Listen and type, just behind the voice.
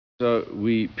So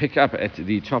we pick up at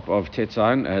the top of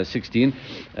Tetzain 16,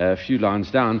 a few lines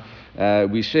down.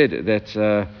 We said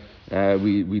that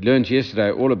we learned yesterday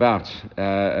all about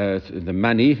the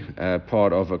money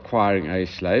part of acquiring a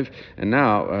slave, and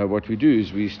now what we do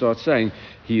is we start saying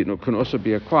he can also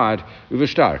be acquired with a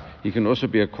star. He can also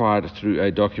be acquired through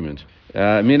a document.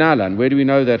 Minalan, where do we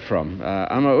know that from?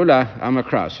 Ama'ula,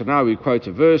 Amakra. So now we quote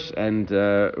a verse, and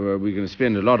we're going to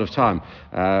spend a lot of time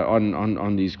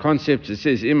on these concepts. It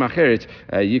says, Imacheret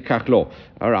Yikach Lo.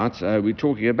 All right, we're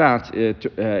talking about at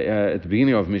the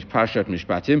beginning of Parshat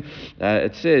Mishpatim.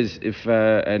 It says, if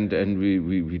and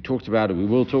we talked about it, we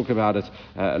will talk about it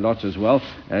a lot as well,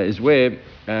 is where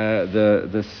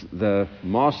the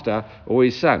master or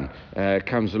his son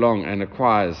comes along and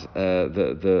acquires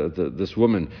this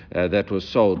woman that was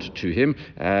sold to him.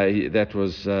 That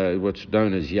was what's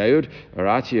known as Yehud. All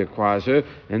right, he acquires her,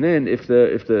 and then if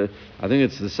the I think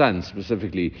it's the son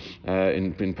specifically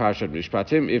in Parshat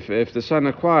Mishpatim. If the son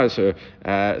acquires her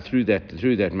through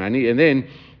that money, and then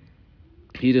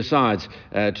he decides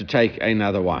to take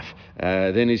another wife,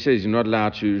 then he says you're not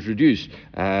allowed to reduce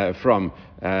from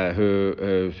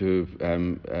her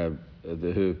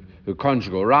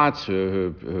conjugal rights,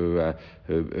 her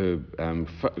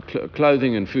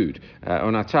clothing and food.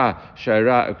 Onata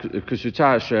sheira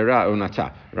kusuta sheira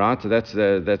onata. Right,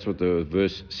 that's what the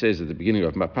verse says at the beginning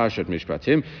of Parshat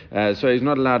Mishpatim. So he's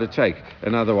not allowed to take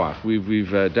another wife.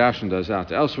 We've dashed those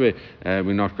out elsewhere.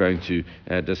 We're not going to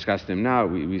discuss them now.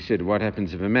 We said what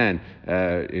happens if a man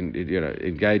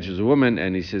engages a woman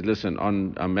and he says, "Listen,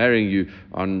 I'm marrying you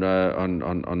on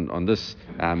this."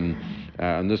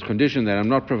 On this condition that I'm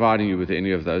not providing you with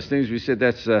any of those things. We said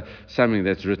that's something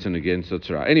that's written against the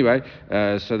Torah. Anyway,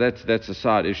 so that's a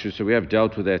side issue. So we have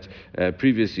dealt with that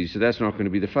previously. So that's not going to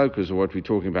be the focus of what we're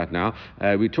talking about now.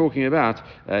 We're talking about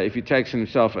if he takes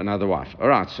himself another wife. All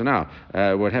right. So now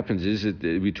what happens is that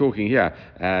we're talking here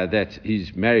that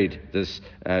he's married this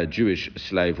Jewish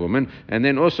slave woman, and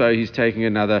then also he's taking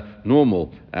another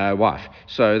normal wife.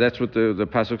 So that's what the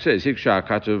pasuk says. Hiksha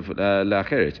katuv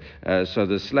la'acheret. So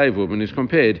the slave woman is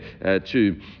compared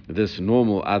to this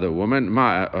normal other woman.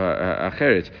 Ma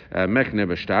acheret mekne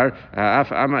b'shtar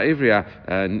af ama ivria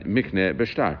mikne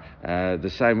b'shtar. The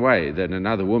same way that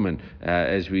another woman,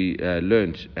 as we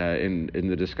learned in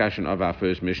the discussion of our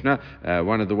first Mishnah,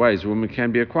 one of the ways a woman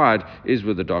can be acquired is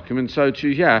with a document. So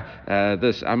to here,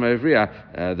 this ama ivria,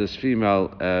 this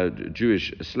female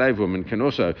Jewish slave woman, can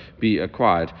also be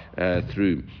acquired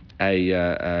through a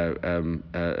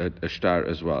star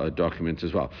as well, a document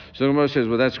as well. So the Gemara says,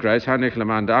 well, that's great. Hanek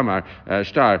laman damar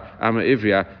star ama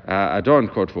ivria adon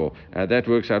kotvo. That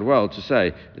works out well to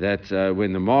say that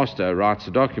when the master writes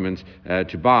a document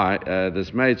to buy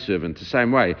this maidservant, the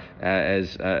same way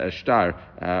as a star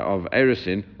of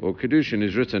Erusin or Kiddushin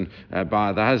is written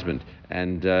by the husband.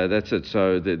 And that's it.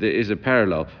 So there is a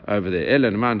parallel over there.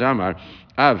 Elen man damar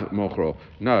Av mochro.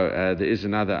 No, there is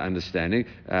another understanding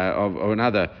or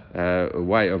another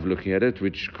way of looking at it,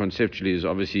 which conceptually is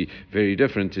obviously very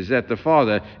different, is that the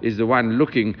father is the one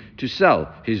looking to sell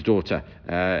his daughter.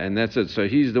 And that's it. So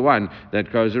he's the one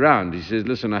that goes around. He says,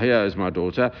 listen, here is my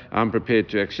daughter. I'm prepared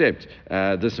to accept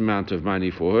this amount of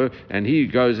money for her. And he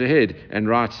goes ahead and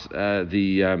writes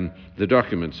the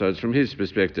document. So it's from his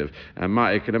perspective. So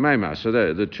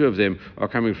the two of them are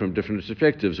coming from different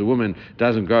perspectives. A woman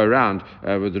doesn't go around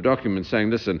with the document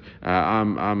saying, listen,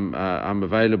 I'm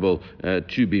available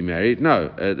to be married.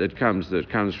 No, it comes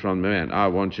from the man. I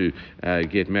want to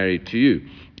get married to you.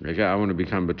 Okay, I want to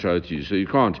become betrothed to you. So you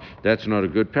can't. That's not a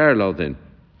good parallel then.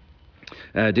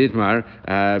 Ditmar,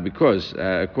 because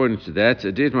according to that,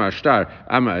 Ditmar star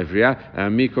ama ivria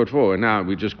mikotvo. Now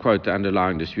we just quote the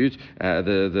underlying dispute,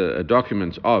 the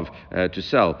document of to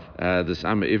sell this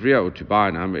ama ivria or to buy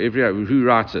an ama ivria. Who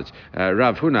writes it?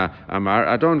 Rav Huna Amar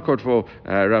Adon Kotvo.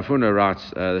 Rav Huna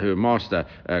writes, her master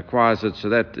acquires it, so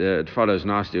that it follows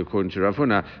nicely according to Rav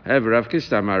Huna. However, Rav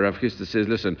Kista Amar, Rav Kista says,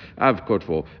 listen, Av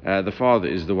Kotvo. The father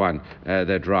is the one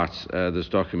that writes this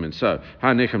document. So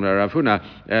Hanichem Rav Huna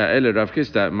Ele Rav Kista.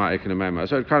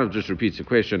 So it kind of just repeats the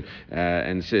question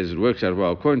and says it works out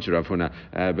well according to Rav Huna,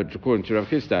 but according to Rav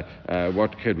Kista,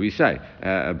 what could we say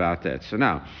about that? So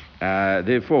now,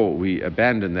 therefore, we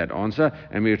abandon that answer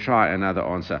and we try another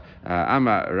answer.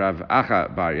 Ama Rav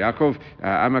Acha Bar Yaakov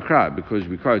Amakra, because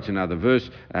we quote another verse.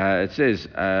 It says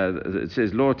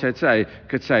Lo Tetzei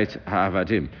Ketzeit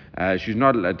Ha'avadim. She's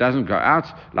not. It doesn't go out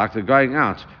like the going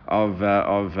out of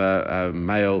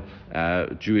male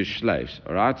Jewish slaves.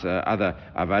 All right, other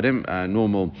avadim,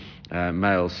 normal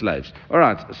male slaves. All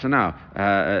right, so now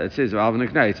it says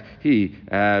he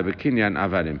bekinyan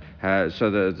avadim. So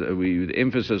the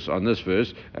emphasis on this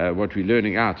verse, what we're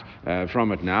learning out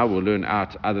from it now, we'll learn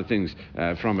out other things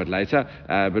from it later.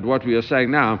 But what we are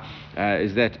saying now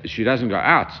is that she doesn't go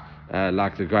out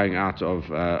like the going out of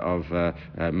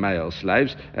male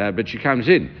slaves, but she comes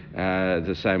in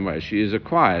the same way. She is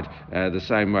acquired the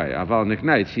same way. Aval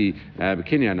niknati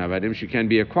b'kinyan avadim. She can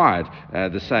be acquired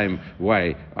the same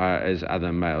way as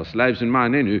other male slaves. And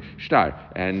ma'anenu shtar,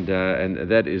 and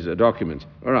that is a document.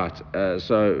 All right,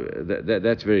 so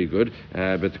that's very good.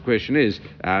 But the question is.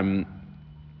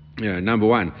 Number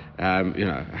one,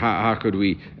 how could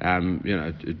we,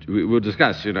 we'll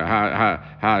discuss,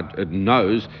 how it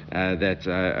knows that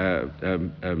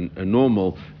a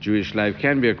normal Jewish slave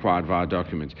can be acquired via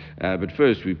documents. But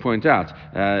first, we point out,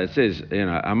 it says,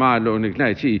 Amar lo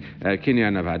nignati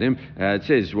kinyan avadim. It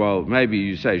says, well, maybe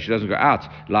you say she doesn't go out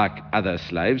like other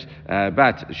slaves,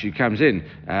 but she comes in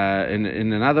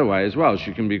another way as well.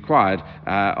 She can be acquired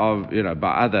by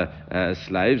other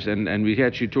slaves, and we're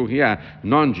actually talking here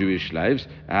non-Jewish slaves.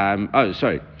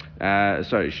 Sorry,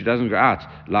 she doesn't go out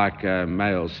like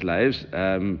male slaves.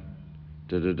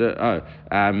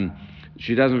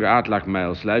 She doesn't go out like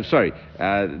male slaves. Sorry,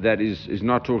 that is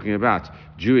not talking about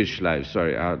Jewish slaves.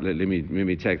 Sorry, let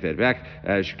me take that back.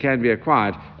 She can be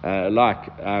acquired like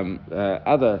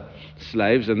other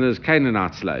slaves, and there's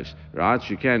Canaanite slaves, right?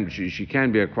 She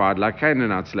can be acquired like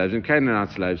Canaanite slaves, and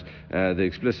Canaanite slaves, the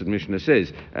explicit Mishnah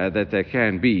says that they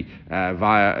can be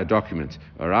via a document,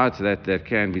 all right? So that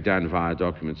can be done via a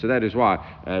document. So that is why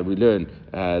we learn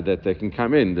that they can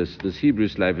come in. This Hebrew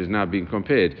slave is now being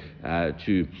compared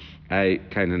to a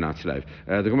Canaanite slave.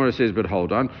 The Gemara says, but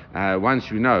hold on. Once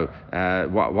you know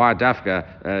why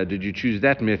Dafka did you choose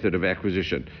that method of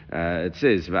acquisition? It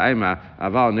says, V'ayma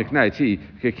aval niknaiti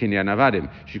kekinyan avadim.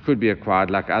 She could be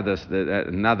acquired like others.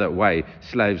 Another way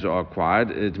slaves are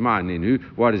acquired.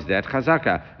 What is that?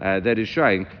 Chazaka. That is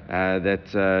showing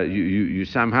that you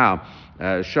somehow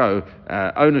show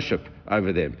ownership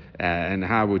over them, and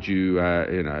how would you,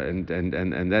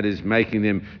 and that is making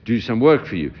them do some work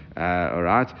for you. All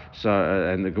right. So,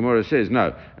 and the Gemara says,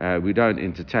 no, we don't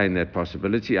entertain that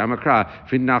possibility. Amakra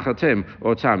finnachatem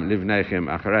otam livnechem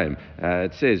acharem.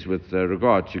 It says, with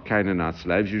regard to Canaanite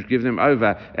slaves, you give them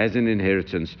over as an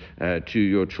inheritance to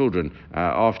your children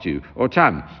after you.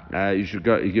 Otam, you should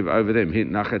give over them.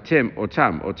 Hinnachatem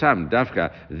otam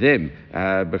dafka them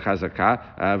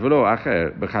bechazaka velo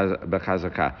acher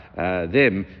bechazaka.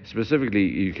 Them specifically,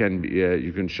 you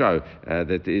can show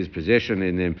that there is possession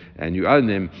in them and you own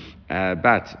them,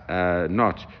 but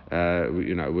not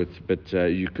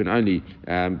you can only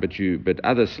but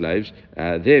other slaves,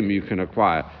 them you can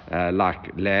acquire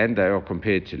like land. They are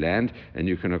compared to land, and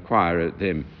you can acquire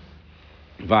them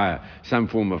via some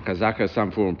form of chazaka,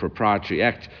 some form of proprietary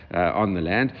act on the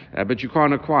land, but you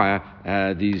can't acquire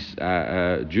these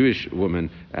Jewish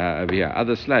women over here.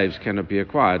 Other slaves cannot be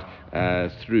acquired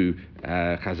through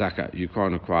chazaka. You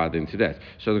can't acquire them to that.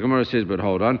 So the Gemara says, but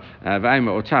hold on,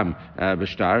 v'ayma otam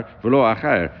b'shtar v'lo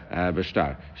acher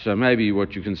b'shtar. So maybe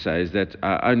what you can say is that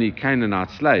only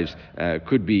Canaanite slaves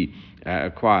could be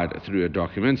acquired through a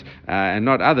document, and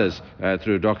not others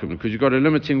through a document, because you've got a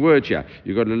limiting word here.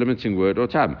 You've got a limiting word,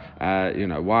 otam.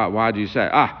 Why do you say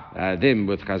them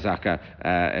with chazaka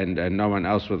and no one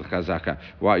else with chazaka?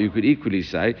 Why, you could equally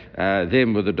say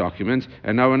them with a document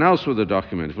and no one else with a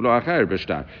document. The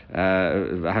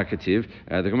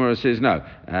Gemara says no.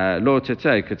 Lo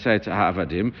tetei ketei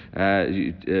ha'avadim.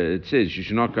 It says you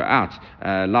should not go out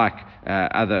like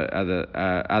other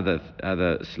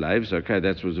slaves. Okay,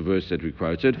 that was the verse that we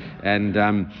quoted, and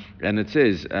it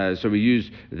says so we use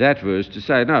that verse to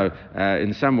say no.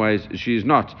 In some ways, she is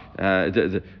not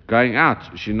going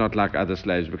out. She's not like other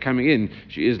slaves, but coming in,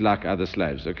 she is like other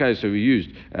slaves. Okay, so we used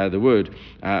the word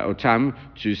otam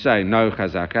to say no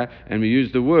chazaka, and we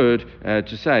used the word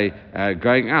to say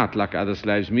going out like other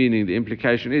slaves, meaning the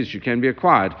implication is she can be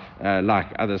acquired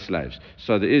like other slaves.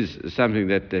 So there is something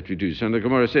that we do. So the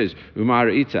Gemara says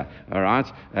umara ita. All right,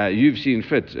 you've seen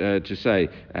fit to say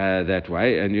that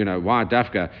way, and why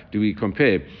dafka do we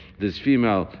compare this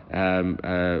female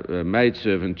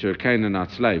maidservant to a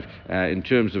Canaanite slave in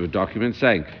terms of a document,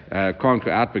 saying can't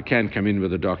go out but can come in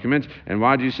with a document? And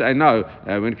why do you say no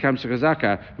when it comes to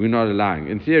chazaka? We're not allowing.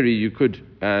 In theory, you could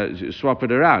swap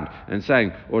it around and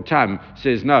saying, or Tam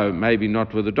says no, maybe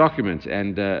not with a document,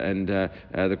 and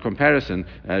the comparison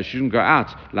shouldn't go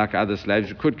out like other slaves.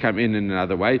 You could come in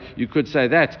another way. You could say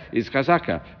that is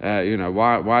chazaka.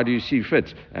 Why do you see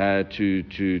fit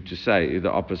to say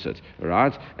the opposite,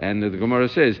 right? And the Gemara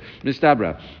says,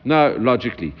 Mistabra. No,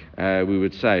 logically, we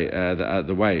would say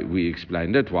the way we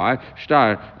explained it. Why?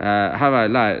 Shtar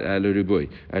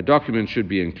a document should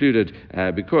be included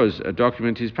because a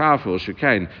document is powerful.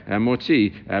 Shekain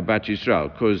motzi bat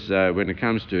Yisrael, because when it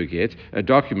comes to a get, a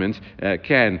document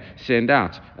can send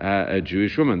out a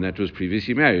Jewish woman that was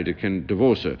previously married. It can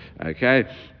divorce her. Okay.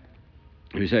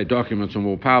 We say documents are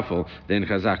more powerful than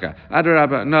chazaka.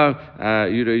 Adarabba, no,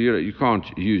 you can't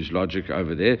use logic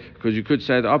over there, because you could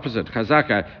say the opposite.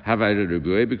 Chazaka havayre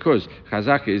ribui, because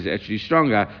chazaka is actually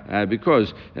stronger,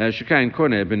 because shekain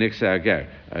koneh b'nekse ager.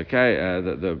 Okay,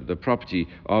 the property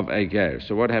of a ger.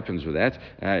 So what happens with that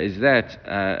is that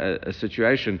a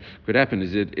situation could happen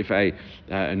is that if a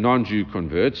non-Jew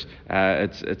converts,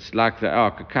 it's like the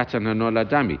katan hanola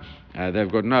dami.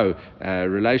 They've got no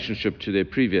relationship to their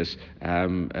previous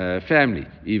family,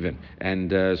 even.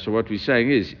 And so what we're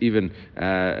saying is, even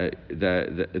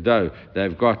though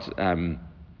they've got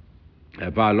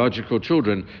biological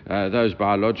children, those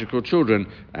biological children,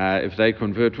 if they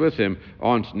convert with him,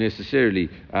 aren't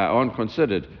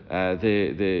considered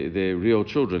their real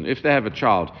children. If they have a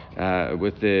child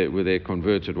with their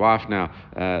converted wife now,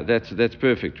 that's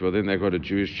perfect. Well, then they've got a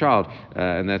Jewish child,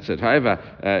 and that's it. However,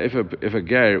 if a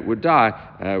ger would die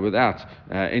without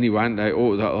anyone,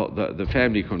 or the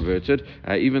family converted,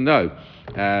 even though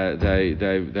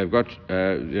they've got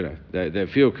they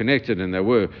feel connected, and they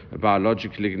were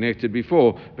biologically connected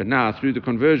before, but now through the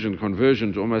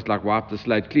conversion's almost like wiped the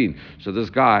slate clean. So this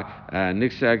guy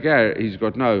Nixer Agar, he's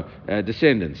got no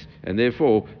descendants, and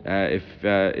therefore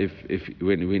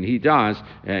when he dies,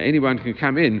 anyone can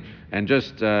come in and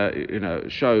just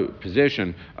show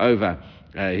possession over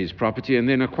his property and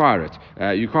then acquire it.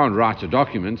 You can't write a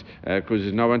document because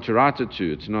there's no one to write it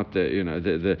to. It's not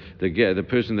the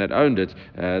person that owned it.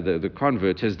 The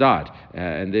convert has died,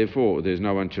 and therefore there's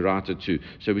no one to write it to.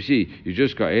 So we see you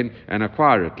just go in and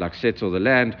acquire it, like settle the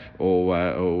land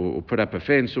or put up a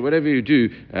fence or whatever you do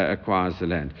acquires the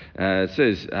land. It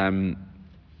says.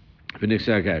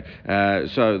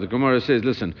 So the Gemara says,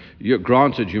 listen,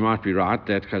 granted you might be right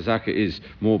that chazaka is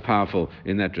more powerful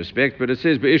in that respect, but it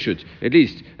says be'ishut, at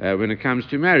least when it comes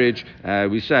to marriage,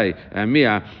 we say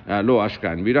mia lo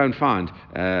ashkan. We don't find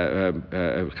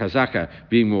chazaka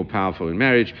being more powerful in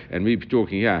marriage, and we're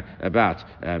talking here about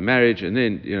marriage, and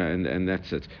then and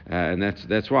that's it, and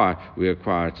that's why we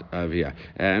acquire it over here.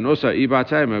 And also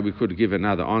ibatayma, we could give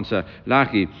another answer,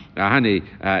 laki hani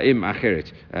im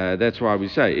acheret. That's why we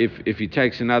say if he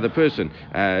takes another person,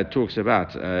 it talks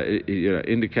about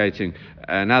indicating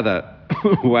another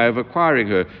way of acquiring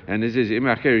her, and this is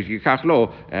imacheret yikach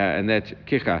lo, and that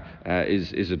kicha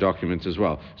is a document as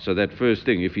well. So that first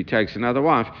thing, if he takes another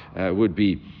wife, would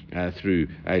be through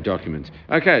a document.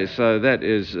 Okay, so that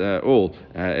is all,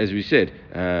 as we said,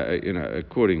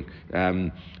 according to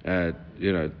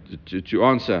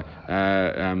answer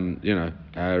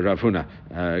Rav Huna.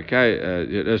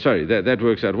 Sorry, that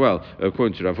works out well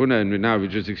according to Rav Huna, and now we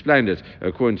just explained it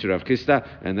according to Rav Chisda,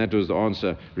 and that was the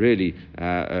answer really.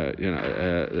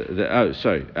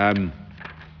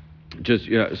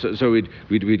 So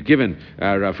we'd given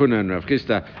Rav Huna and Rav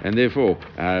Chisda, and therefore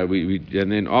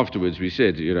and then afterwards we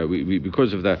said we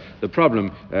because of the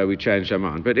problem we changed our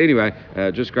mind. But anyway,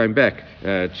 just going back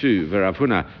to Rav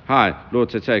Huna. Hi, Lord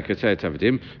Tzatei Katei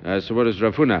Tavadim. So what does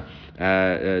Rav Huna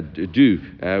do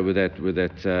with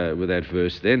that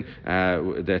verse then?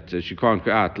 That she can't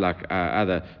go out like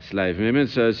other slave women.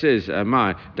 So it says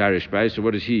my Darish Bay. So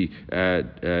what does he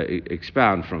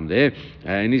expound from there?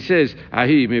 And he says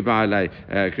Ahi mibai. She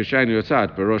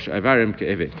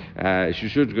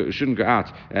shouldn't go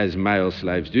out as male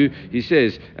slaves do. He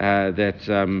says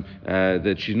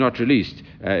that she's not released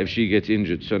if she gets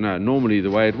injured. So no, normally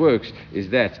the way it works is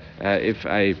that if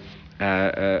a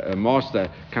master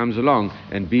comes along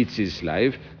and beats his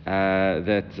slave,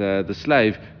 that the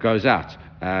slave goes out.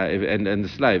 And the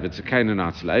slave, it's a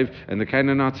Canaanite slave, and the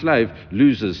Canaanite slave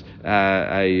loses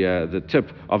the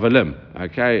tip of a limb.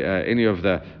 Okay, any of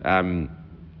the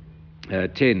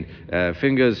 10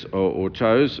 fingers or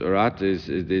toes, all right,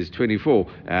 there's 24,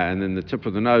 and then the tip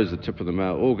of the nose, the tip of the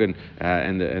male organ,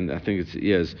 and I think it's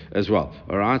ears as well.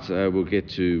 All right, we'll get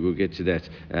to that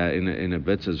in a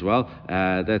bit as well.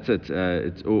 That's it.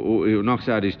 Or he knocks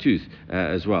out his tooth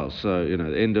as well. So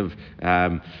the end of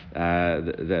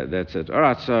that's it. All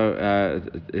right. So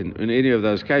in any of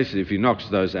those cases, if he knocks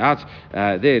those out,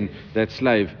 then that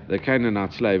slave, the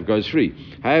Canaanite slave, goes free.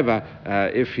 However,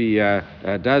 if he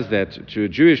does that to a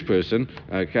Jewish person,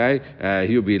 okay,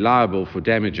 he'll be liable for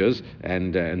damages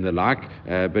and the like,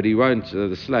 but he won't.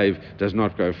 The slave does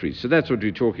not go free. So that's what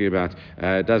we're talking about.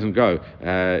 It doesn't go,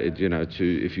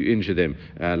 to if you injure them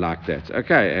like that.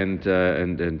 Okay, and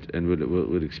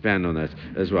we'll expand on that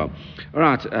as well. All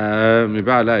right.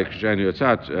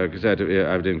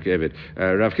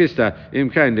 Rav Chisda im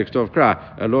kain diktov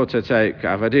kra lo tzei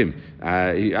kavadim.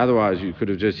 Otherwise, you could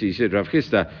have just, he said, Rav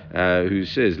Chisda, who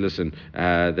says, listen,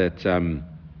 that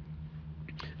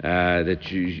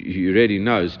he already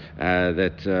knows where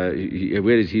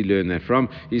does he learn that from?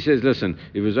 He says, listen,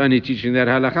 if it was only teaching that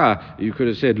halakha, you could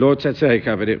have said, Lo tzatzei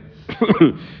kavadim.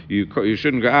 You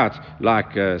shouldn't go out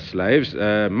like slaves.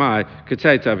 My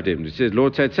katzeit avadim. It says, Lo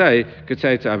tzatzei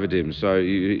katzeit avadim. So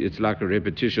it's like a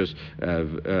repetitious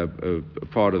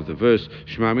part of the verse,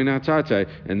 Shema min hatate,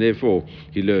 and therefore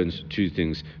he learns two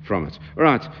things from it. All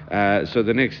right, so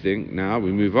the next thing, now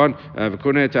we move on. The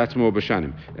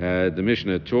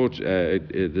Mishnah taught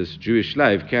this Jewish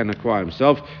slave can acquire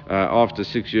himself after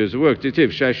 6 years of work.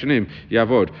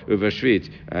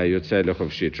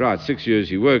 Right, 6 years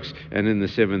he works, and in the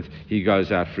 7th he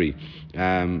goes out free.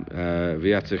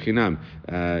 That's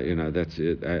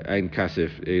it. Ein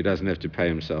kasef, he doesn't have to pay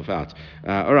himself out.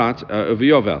 All right,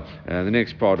 Yovel. The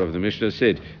next part of the Mishnah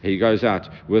said he goes out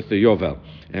with the Yovel,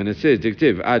 and it says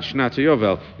diktiv ad shnata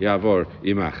Yovel yavor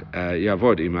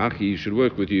imach. He should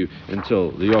work with you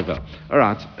until the Yovel. All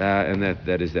right, and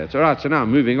that is that. All right, so now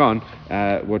moving on,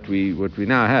 what we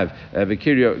now have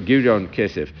Girion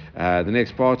kesef. The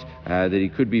next part, that he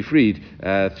could be freed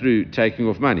through taking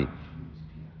off money.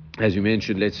 As you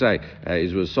mentioned, let's say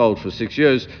it was sold for 6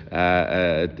 years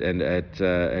and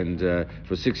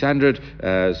for 600.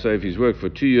 So if he's worked for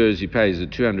 2 years, he pays the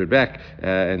 200 back,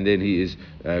 and then he is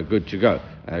good to go.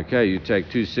 Okay, you take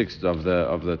 2/6 of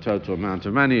the total amount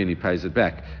of money, and he pays it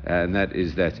back, and that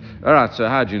is that. All right. So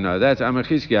how do you know that?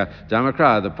 Amachizkia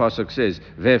Damakra. The pasuk says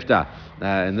vefta.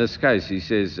 In this case, he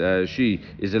says she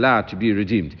is allowed to be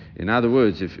redeemed. In other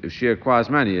words, if she acquires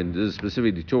money, and this is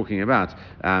specifically talking about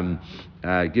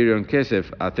Girion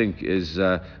Kesef, I think is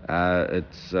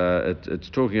it's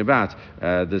talking about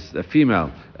this a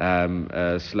female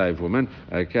slave woman,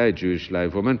 okay, Jewish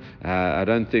slave woman. I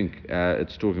don't think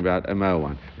it's talking about a male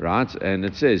one, right? And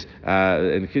it says,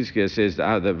 and Chizkiah says,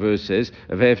 the verse says,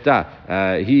 vehefta.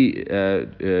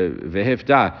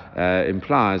 Vehefta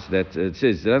implies that it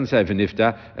says, it doesn't say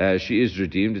venifta, she is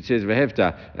redeemed. It says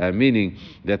vehefta, meaning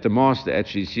that the master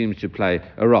actually seems to play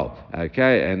a role,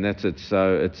 okay, and that's it.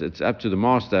 So it's up to the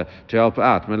master to help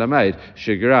out. Melamed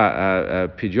shigra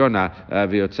pidjona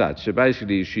viotzat. So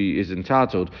basically, she is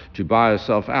entitled to buy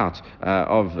herself out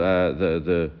of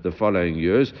the following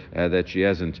years that she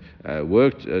hasn't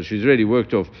worked. She's already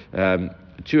worked off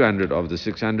 200 of the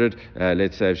 600.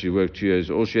 Let's say if she worked 2 years,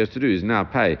 all she has to do is now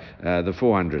pay the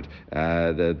 400,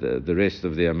 the rest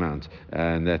of the amount,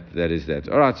 and that is that.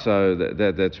 All right, so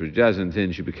that's what she does, and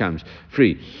then she becomes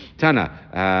free. Tana,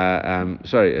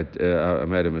 sorry, I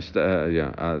made a mistake.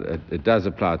 It does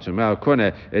apply to Ma'al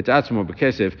Kone et Atzmo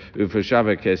B'Kesef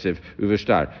Uv'Shava Kesef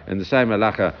Uv'Shtar, and the same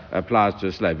halacha applies to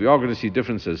a slave. We are going to see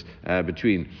differences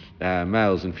between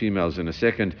males and females in a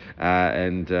second,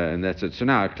 and that's it. So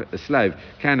now a slave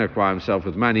can acquire himself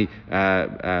with money,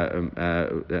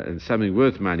 and something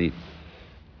worth money,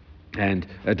 and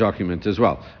a document as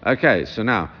well. Okay, so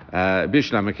now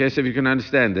Bishlam Kesef, you can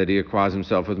understand that he acquires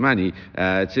himself with money.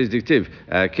 It says diktiv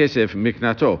Kesef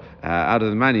Miknato, out of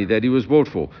the money that he was bought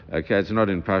for. Okay, it's not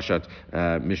in Parshat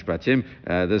Mishpatim.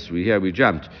 We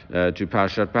jumped to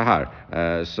Parshat Bahar.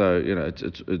 So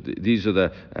these are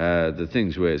the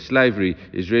things where slavery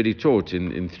is really taught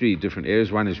in 3 different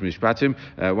areas. One is Mishpatim,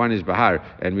 one is Bahar,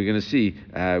 and we're going to see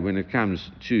when it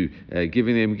comes to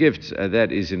giving them gifts,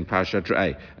 that is in Parshat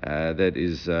Re'eh. That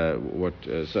is what.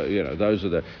 So those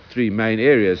are three main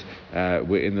areas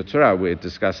in the Torah where it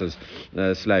discusses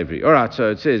slavery. All right,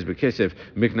 so it says, Bekesef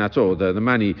Miknato, the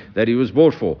money that he was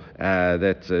bought for.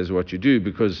 That is what you do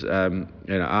because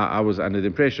I was under the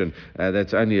impression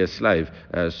that's only a slave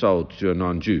sold to a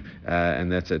non-Jew,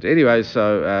 and that's it. Anyway,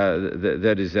 so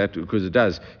that is that, because it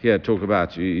does here talk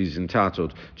about he's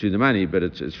entitled to the money, but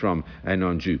it's from a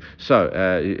non-Jew. So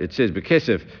it says,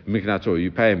 Bekesef Miknato,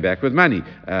 you pay him back with money,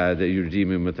 that you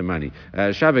redeem him with the money.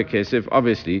 Shava Kesef,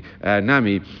 obviously,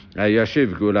 Nami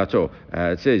Yashiv Gulato.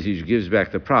 It says he gives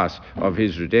back the price of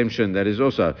his redemption. That is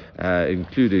also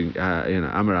including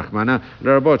Amarachmana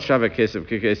Larabot Shava Kesef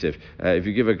Kekesef. If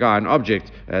you give a guy an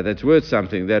object that's worth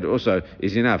something, that also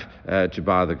is enough to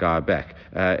buy the guy back.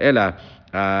 Ella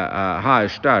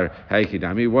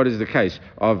what is the case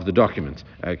of the document?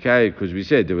 Okay, because we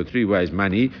said there were three ways: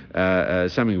 money,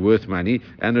 something worth money,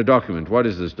 and a document. What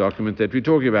is this document that we're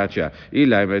talking about here?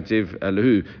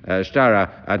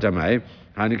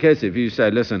 And in case if you say,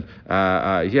 listen,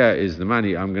 here is the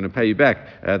money, I'm going to pay you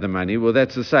back the money, well,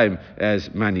 that's the same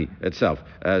as money itself.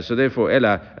 So therefore,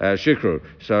 Ella Shikru.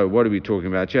 So what are we talking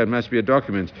about here? It must be a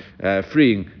document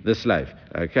freeing the slave,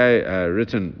 okay,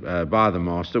 written by the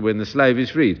master when the slave is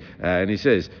freed. And he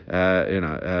says,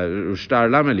 Ushtar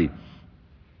Lamali.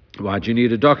 Why do you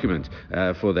need a document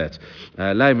for that?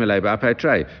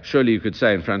 Surely you could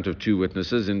say in front of two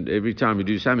witnesses, and every time you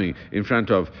do something in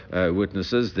front of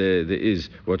witnesses, there is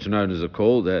what's known as a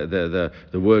call. The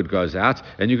word goes out,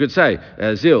 and you could say,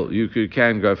 Zil, you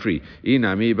can go free.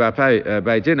 Inami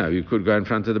Baidina, you could go in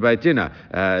front of the Baidina,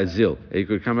 Zil, you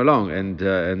could come along, and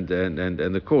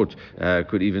the court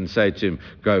could even say to him,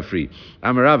 go free.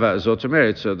 Amarava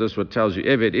Zotomeret, so this is what tells you,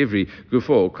 Eved Ivri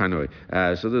Gufo Kanoi.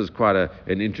 So this is quite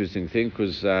an interesting thing,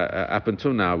 because up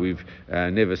until now we've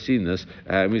never seen this.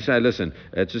 We say, listen,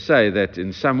 to say that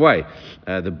in some way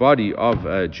the body of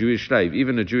a Jewish slave,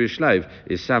 even a Jewish slave,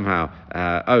 is somehow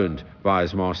owned by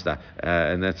his master,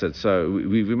 and that's it. So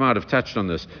we might have touched on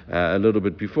this a little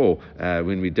bit before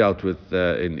when we dealt with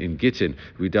in Gittin.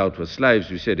 We dealt with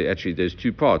slaves. We said actually there's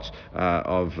two parts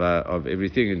of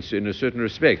everything in a certain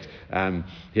respect.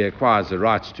 He acquires the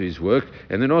rights to his work,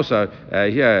 and then also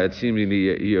here it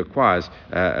seemingly he acquires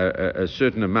a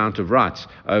certain amount of rights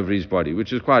over his body,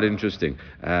 which is quite interesting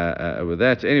with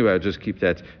that. Anyway, I'll just keep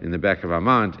that in the back of our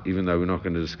mind, even though we're not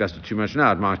going to discuss it too much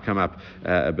now. It might come up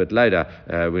a bit later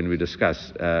when we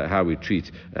discuss how we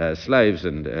treat slaves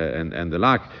and the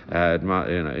like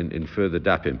in further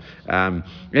dapim.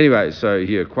 Anyway, so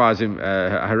he acquires him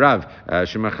harav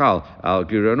shemachal al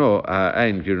girono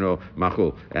ein girono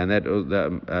machul, and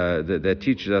that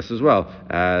teaches us as well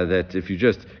that if you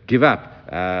just give up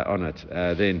on it,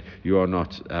 then you are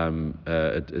not.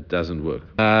 It doesn't work.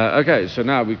 Okay, so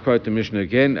now we quote the Mishnah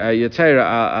again. Yetera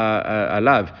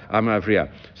alav amavriya.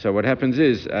 So what happens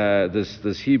is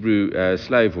this Hebrew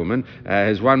slave woman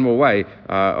has one more way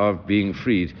of being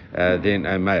freed than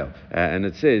a male, and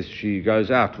it says she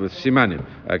goes out with simanim,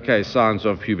 okay, signs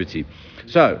of puberty.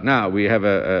 So now we have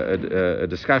a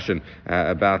discussion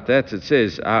about that. It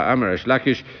says, Amar Resh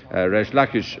Lakish. Resh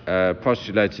Lakish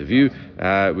postulates a view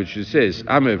which says,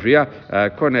 Amavriya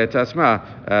konet asma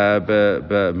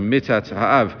b'mitat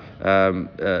ha'av.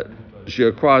 She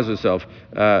acquires herself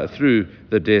through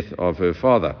the death of her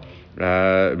father.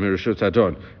 Mirashut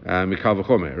Adon,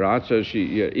 right? So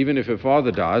she, even if her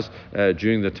father dies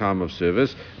during the time of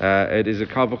service, it is a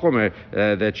kal v'chomer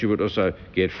that she would also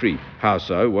get free. How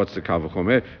so? What's the kal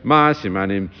v'chomer? Ma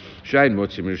simanim shein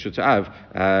motzim mirashut av.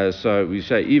 So we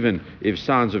say even if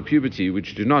signs of puberty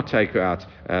which do not take her out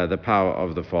the power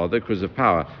of the father, because the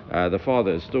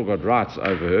father has still got rights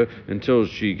over her until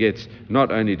she gets.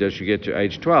 Not only does she get to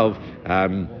age 12.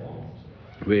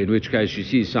 In which case she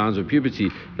sees signs of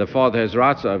puberty, the father has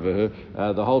rights over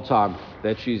her the whole time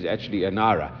that she's actually a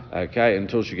Nara, okay,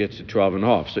 until she gets to 12 and a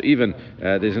half. So even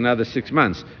there's another 6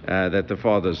 months that the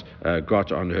father's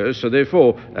got on her. So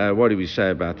therefore, what do we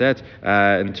say about that?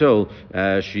 Until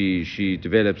she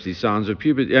develops these signs of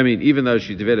puberty. I mean, even though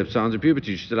she develops signs of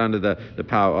puberty, she's still under the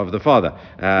power of the father.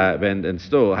 And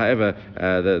still, however,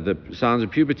 the signs of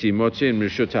puberty, motzin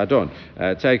rishut adon,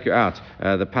 take her out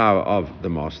the power of the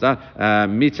master.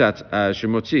 Mitzat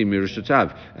shemotzi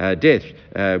mirishutav, death,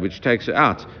 which takes her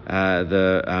out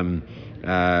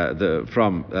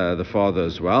from the father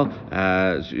as well.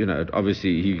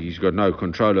 Obviously he's got no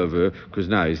control over her because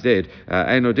now he's dead.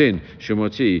 Einodin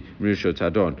shemotzi mirishut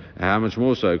adon. How much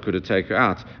more so could it take her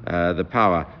out the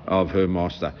power of her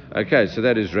master? Okay, so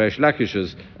that is Reish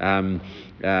Lakish's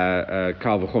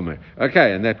kal v'chomer.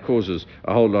 Okay, and that causes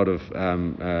a whole lot of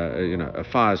a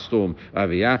firestorm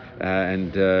over here,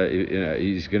 and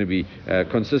he's going to be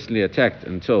consistently attacked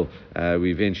until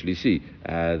we eventually see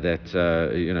that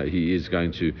he is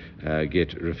going to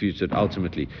get refuted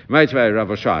ultimately. Meitvei Rav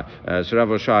Oshai. So Rav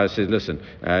Oshai says, listen,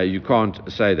 you can't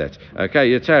say that.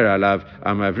 Okay, Yetera Alav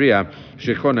Amavriya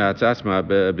Shechona Atasma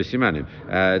B'Simanim.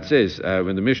 It says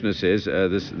when the Mishnah says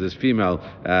this female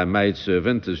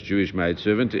maidservant, this Jewish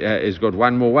maidservant, has got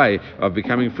one more way of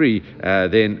becoming free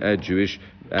than a Jewish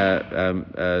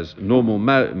normal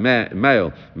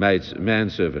male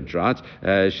manservant, right?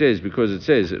 Says because it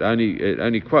says it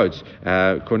only quotes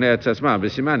Konei Tasma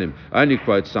B'Simanim, only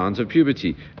quotes signs of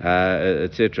puberty,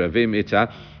 etc. Vim ita.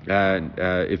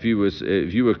 If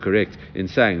you were correct in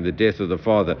saying the death of the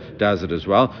father does it as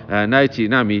well, naiti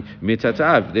nami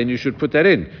mitatav, then you should put that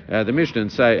in the Mishnah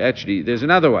and say actually there's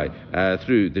another way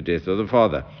through the death of the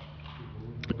father.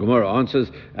 Gemara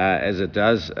answers as it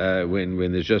does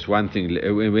when there's just one thing,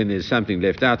 when there's something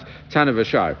left out. Tana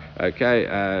v'shar,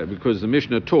 okay, because the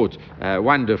Mishnah taught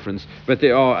one difference, but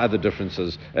there are other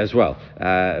differences as well.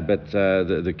 But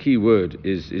the key word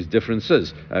is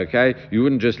differences. Okay, you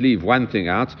wouldn't just leave one thing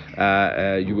out.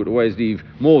 You would always leave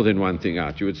more than one thing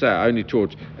out. You would say, I only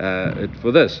taught it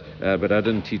for this, but I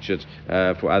didn't teach it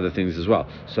for other things as well.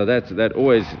 So that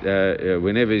always,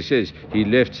 whenever he says he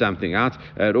left something out,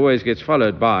 it always gets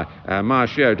followed by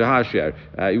ma'ashir dahashir.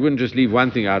 You wouldn't just leave one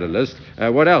thing out of the list.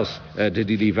 What else did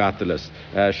he leave out the list?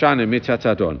 Shana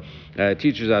mitatadon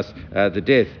teaches us the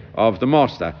death of the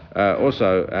master.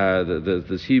 Also,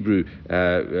 this Hebrew,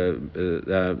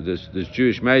 this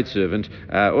Jewish maidservant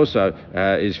also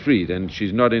is freed, and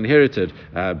she's not inherited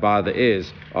by the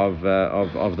heirs of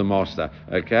the master.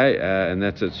 Okay, and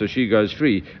that's it. So she goes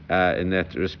free in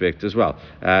that respect as well.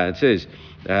 It says.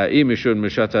 The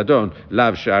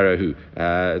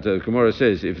Gemara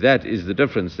says if that is the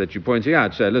difference that you're pointing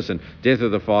out, say, listen, death of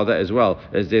the father as well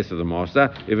as death of the master.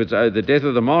 If it's the death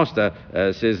of the master,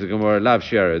 says the Gemara, lav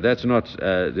shara, that's not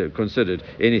considered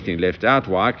anything left out.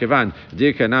 Why? Kevan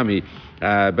dirkanami.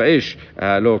 Ba'ish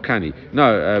lo kani.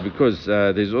 No, because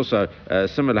there's also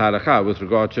similar halakha with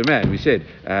regard to a man. We said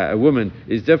a woman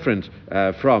is different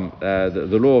from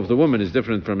the law of the woman is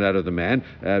different from that of the man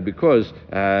because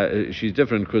she's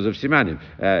different because of simanim.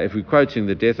 If we're quoting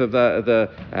the death of the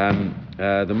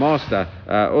master,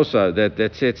 also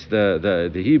that sets the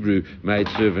Hebrew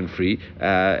maidservant free,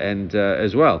 and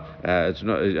as well, it's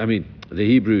not. I mean, the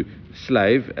Hebrew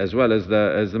slave as well as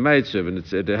the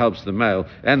maidservant. It helps the male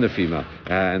and the female,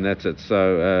 and that's it.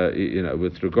 So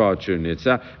with regard to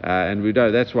nitzah, and we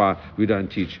don't. That's why we don't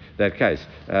teach that case.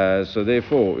 So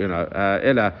therefore,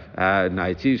 ella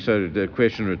naiti. So the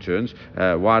question returns: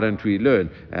 why don't we learn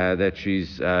that she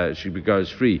goes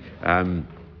free?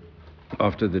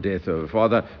 After the death of her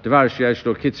father, Devar sheyesh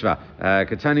lo kitzva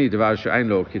katani, Devar she'ain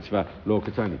lo kitzva lo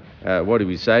katani. What do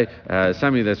we say?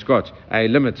 Something that's got a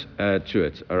limit to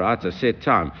it, all right, a set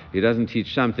time. He doesn't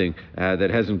teach something that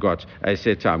hasn't got a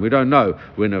set time. We don't know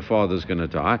when her father's going to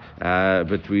die,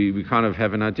 but we kind of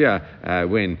have an idea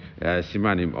when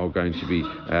simanim are going to be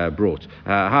brought.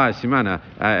 Hi simana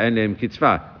enlem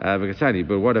kitzva katani.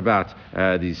 But what about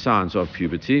these signs of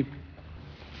puberty?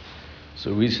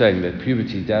 So we're saying that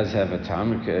puberty does have a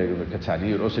time.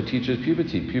 It also teaches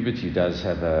puberty. Puberty does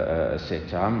have a set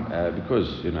time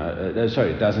because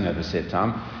it doesn't have a set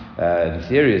time. In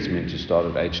theory, it's meant to start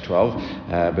at age 12,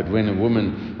 but when a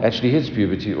woman actually hits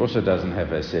puberty, it also doesn't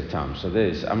have a set time. So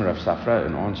there's Amrav Safra,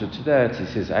 in answer to that, he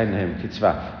says, Ein lehem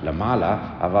kitzva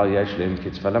lamala, aval yesh lehem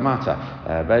kitzva lamata.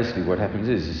 Basically, what happens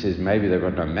is, he says, maybe they've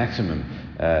got no maximum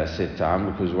set time,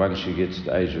 because once she gets to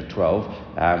the age of 12,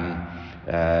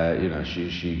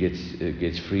 she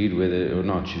gets freed whether or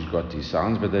not she's got these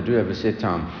signs, but they do have a set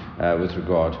time with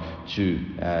regard to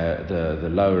the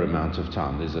lower amount of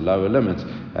time. There's a lower limit.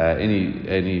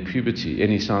 Any puberty,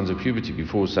 any signs of puberty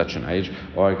before such an age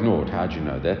are ignored. How do you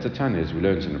know that? The Tanya, as we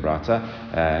learned in the Brata,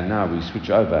 and now we switch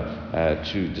over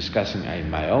to discussing a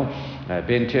male.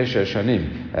 Ben Tesha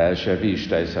Shanim Shavi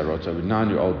Shtei Sarota, a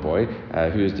 9-year-old boy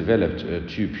who has developed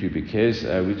 2 pubic hairs.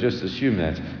 We just assume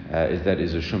that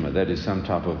is a shumah, that is some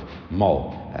type of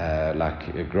mole, like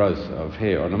a growth of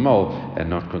hair on a mole, and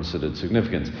not considered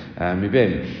significant.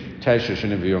 Miben Tesha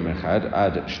Shanim V'yom Echad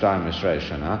Ad Shtayim Esrei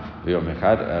Shana V'yom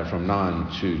Echad, from 9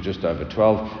 to just over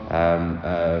 12.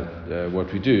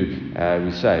 What we do,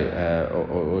 we say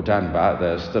or done by,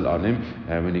 they're still on him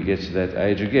when he gets to that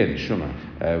age again, shumah.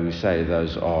 We say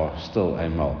those are still a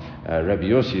mole. Rabbi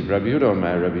Yossi,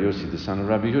 the son of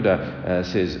Rabbi Yehuda,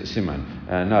 says siman.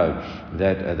 No,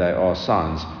 that they are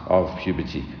signs of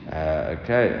puberty.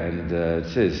 Okay, and it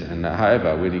says, and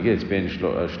however, when he gets ben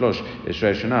shlosh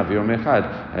eshreshana v'yom echad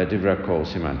divra kol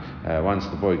siman. Once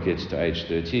the boy gets to age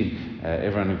 13,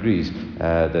 everyone agrees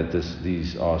that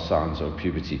these are signs of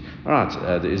puberty. All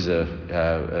right, there is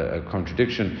a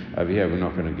contradiction over here. We're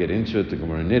not going to get into it. The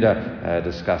Gemara Nida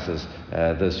discusses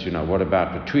this. What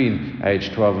about between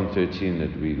age 12 and 13?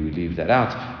 That we leave that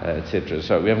out, etc.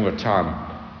 So we haven't got time.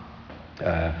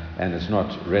 And it's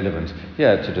not relevant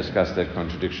here to discuss that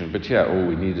contradiction. But here, all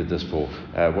we needed this for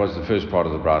was the first part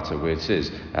of the Brata, where it says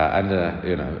under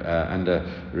 9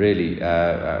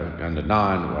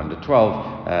 or under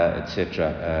 12,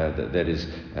 etc. That is,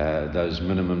 those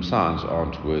minimum signs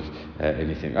aren't worth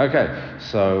anything. Okay,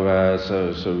 so we're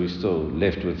still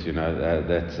left with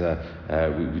that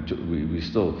we're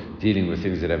still dealing with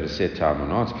things that have a set time or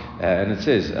not. And it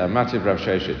says Mativ Rav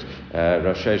Sheshit.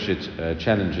 Rav Sheshit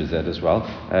challenges that as well.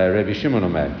 Rabbi Shimon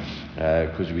Omer,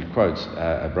 because we quote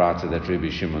a brata that Rabbi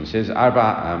Shimon says,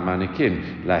 Arba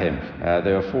manikin lahem.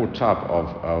 There are 4 types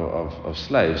of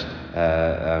slaves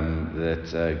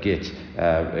that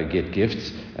get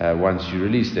gifts once you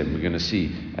release them. We're going to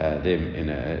see them in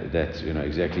that's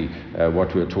exactly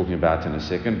what we're talking about in a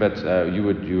second. But you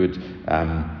would.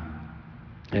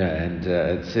 And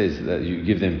it says that you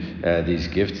give them these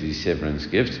gifts, these severance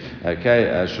gifts.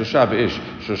 Okay, shosha b'ish,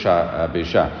 shosha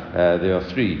b'isha. There are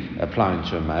 3 applying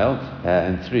to a male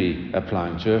and 3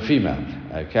 applying to a female.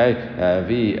 Okay,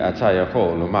 vi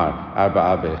atayachol lomar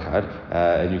arba'a be'echad,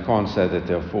 and you can't say that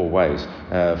there are 4 ways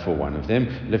for one of them.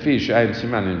 Lefi she'ein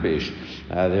simanin b'ish.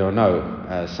 There are no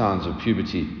signs of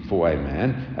puberty for a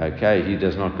man. Okay, he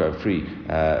does not go free.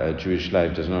 A Jewish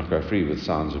slave does not go free with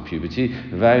signs of puberty.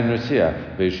 Ve'ein rutzia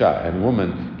b'isha, and a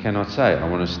woman cannot say, I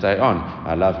want to stay on.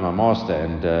 I love my master,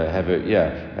 and have her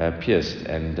ear pierced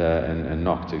and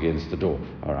knocked against the door.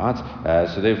 All right.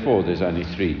 So therefore, there's only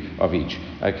 3 of each.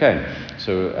 Okay.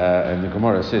 So and the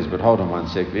Gemara says, but hold on one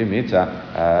sec.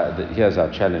 Here's our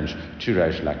challenge to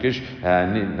Reish Lakish.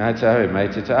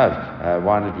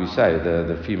 Why did we say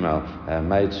the female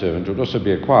maidservant would also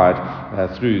be acquired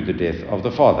through the death of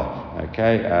the father?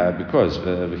 Okay, because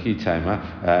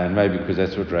and maybe because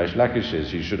that's what Reish Lakish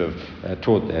says, you should have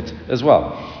taught that as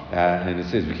well. And it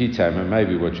says v'chitama,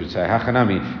 maybe what you'd say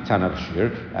hachanami tanav shir.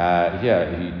 Here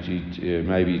he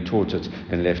maybe taught it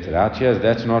and left it out. Here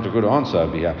that's not a good answer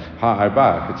over here.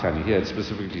 Ha'arba katani. Here it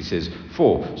specifically says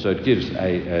 4, so it gives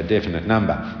a definite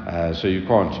number. So you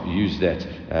can't use that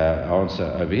answer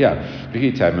over here.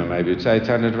 V'chitama, maybe you'd say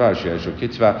tanadvar sheyashul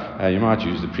kitzva. You might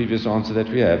use the previous answer that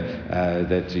we have,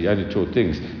 that he only taught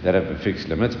things that have a fixed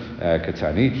limit.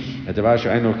 Katani. Advar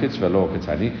she'eino kitzva lo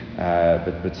katani.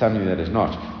 But something that is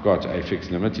not got a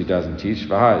fixed limit, he doesn't teach.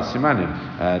 Simanim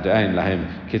de'ein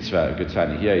lahem kitzva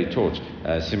katani. Here he taught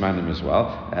simanim as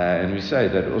well, and we say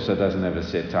that it also doesn't have a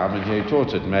set time, and here he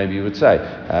taught it. Maybe you would say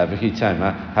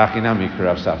v'chitama hachinami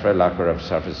karav safra, like Rav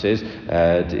Safra says,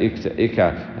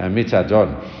 ika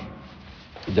mitadon.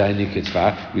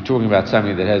 We're talking about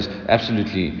something that has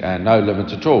absolutely no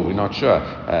limit at all. We're not sure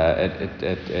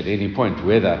at any point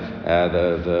whether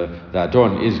the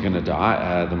Adon is going to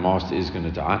die, the master is going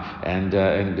to die, and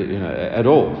at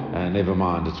all. Never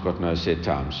mind, it's got no set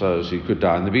time. So he could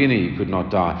die in the beginning, he could not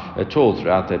die at all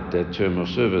throughout that term of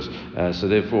service. So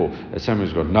therefore, someone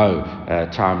who's got no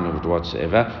time limit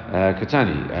whatsoever.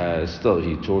 Katani, still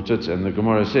he taught it, and the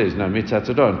Gemara says no mitzat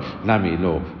Adon nami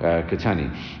lo Katani.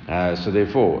 So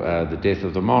therefore, the death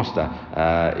of the master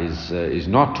is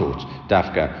not taught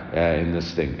dafka in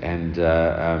this thing, and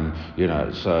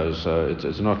so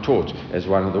it's not taught as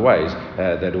one of the ways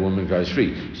that a woman goes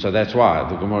free. So that's why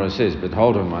the Gemara says, but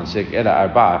hold on one sec, ela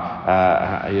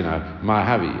arba, my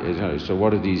havi. So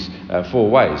what are these 4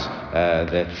 ways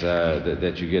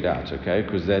that you get out? Okay,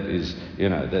 because that is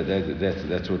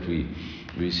that's what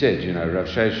we said, Rav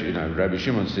Shesh, Rabbi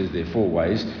Shimon says there are 4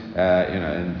 ways,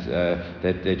 and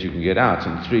that you can get out,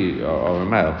 and 3 are a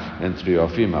male and 3 are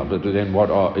female. But then what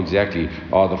exactly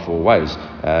are the 4 ways?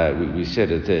 We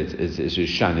said it's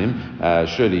shanim,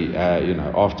 surely,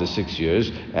 after 6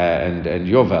 years, and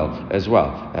yovel as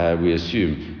well. We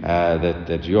assume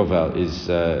that yovel is,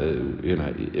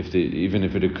 even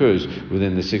if it occurs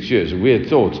within the 6 years. We had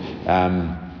thought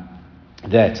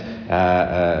that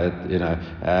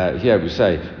here we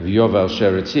say v'yovel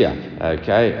sheretzia,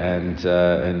 okay,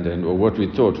 and what we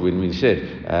thought when we said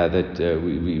that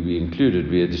we included,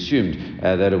 we had assumed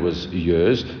that it was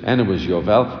years and it was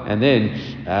yovel, and then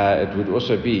it would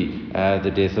also be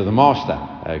the death of the master.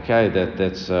 Okay,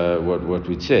 that's what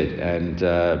we said, and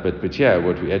but yeah,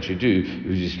 what we actually do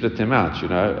is we split them out.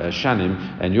 Shanim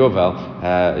and Yovel.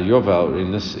 Yovel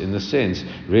in this sense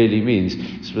really means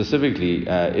specifically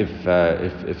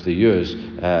if the years,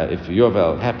 if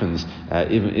Yovel happens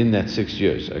even in that 6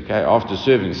 years. Okay, after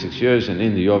serving 6 years, and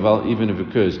in the Yovel, even if it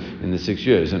occurs in the 6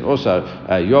 years, and also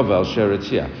Yovel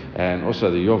Sheritzia, and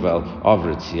also the Yovel of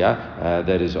Ritzia,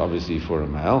 that is obviously for a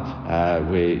male,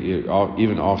 where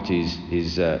even after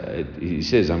he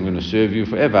says, I'm going to serve you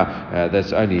forever,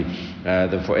 that's only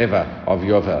the forever of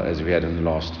Yovel, as we had in the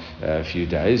last few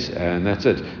days, and that's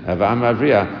it. The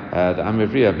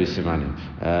Amavriya b'simanim.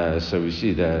 So we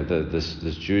see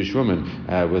this Jewish woman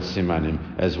with simanim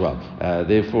as well.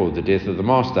 Therefore, the death of the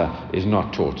master is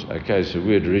not taught. Okay, so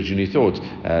we had originally thought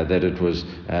that it was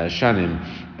Shanim,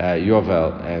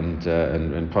 Yovel,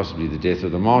 and possibly the death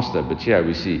of the master, but here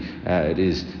we see it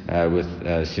is with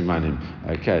simanim.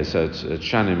 Okay, so it's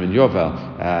Shanim and Yovel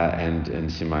and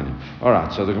simanim. All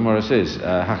right, so the Gemara says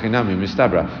Hachinami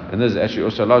mistabra, and this is actually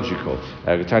also logical,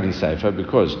 Tani Sefer,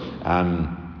 because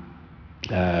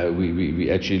we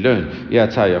actually learn there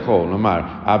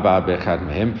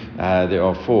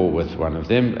are 4 with one of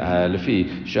them,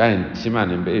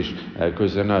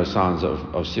 because there are no signs of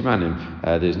simanim,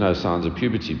 there's no signs of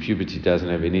puberty doesn't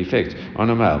have any effect on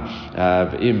a male,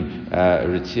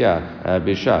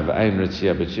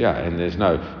 and there's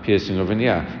no piercing of an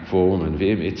ear for a woman,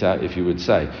 if you would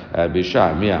say if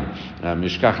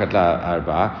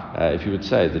you would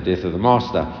say the death of the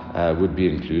master would be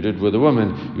included. With a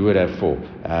woman you would have 4.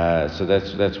 So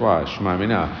that's why Shema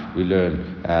Mina we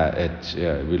learn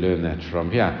that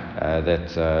from here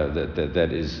that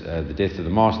is the death of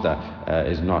the master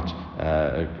is not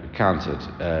counted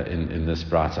in this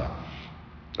brata.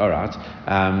 All right.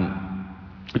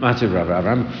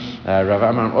 Rav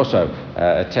Amram also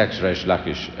attacks Reish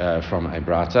Lakish from a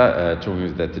brata,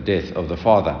 talking that the death of the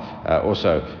father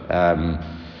also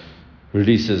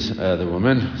releases the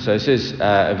woman. So it says, these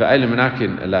are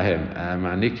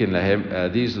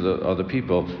the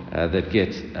people that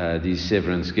get these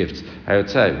severance gifts. I would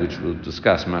say, which we'll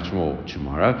discuss much more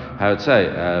tomorrow, I would say,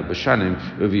 B'shanim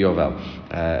Uvi Yovel,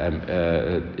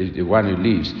 one who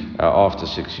leaves after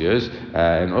 6 years,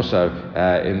 and also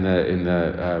in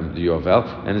the Yovel,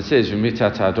 and it says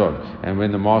V'mitat Adon, and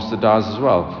when the master dies as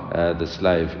well, the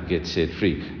slave gets set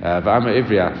free. V'ama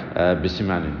Ivriya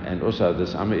B'simanim, and also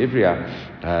this Ama Ivriya,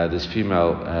 this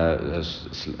female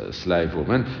slave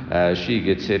woman, she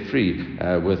gets set free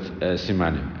with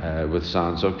simanim, with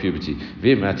signs of puberty.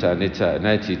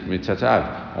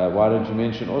 Why don't you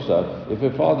mention also if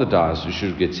her father dies, you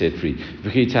should get set free?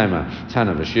 If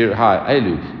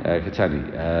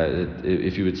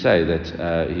you would say that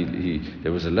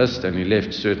there was a list and he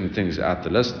left certain things out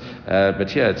the list, but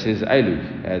here it says elu,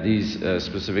 these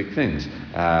specific things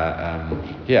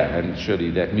here, and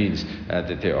surely that means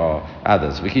that there are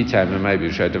others. Maybe you'd say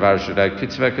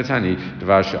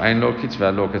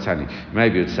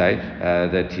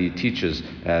that he teaches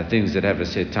things that have a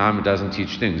set time, and doesn't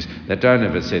teach things that don't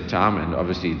have a set time, and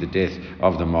obviously the death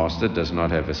of the master does not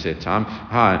have a set time.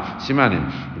 Simanim,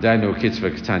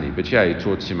 but here he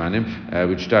taught simanim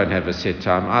which don't have a set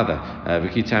time either.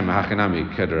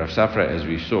 As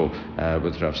we saw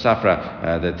with Rav Safra,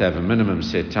 that they have a minimum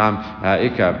set time.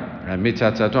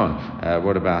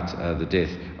 What about the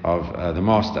death of the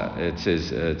master? It says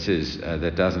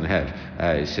that doesn't have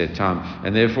a set time,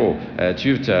 and therefore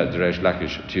Tuvta, the Reish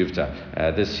Lakish Tuvta,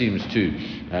 this seems to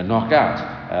knock out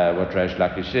what Reish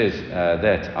Lakish says,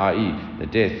 that i.e. the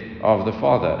death of the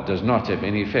father does not have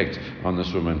any effect on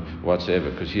this woman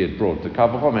whatsoever, because he had brought the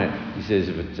kavachome. He says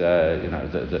if it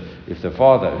if the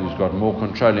father, who's got more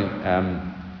controlling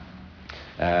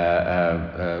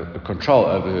control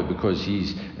over her, because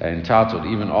he's entitled,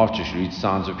 even after she reaches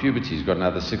signs of puberty, he's got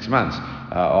another 6 months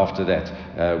after that,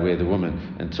 where the woman,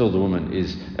 until the woman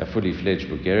is a fully fledged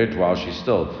Bulgarian, while she's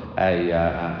still a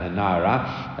Naira,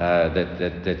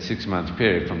 that 6 month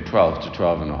period from 12 to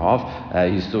 12 and a half,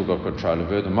 he's still got control of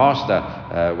her. The master,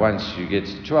 once she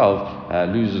gets to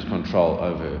 12, loses control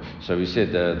over her. So we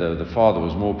said the father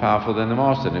was more powerful than the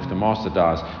master, and if the master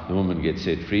dies, the woman gets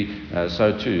set free.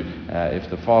 So too, if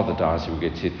the father dies, he will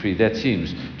get set free. That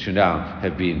seems to now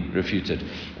have been refuted.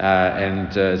 And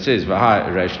it says,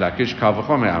 Reish Lakish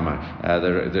kavachome amar,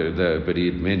 but he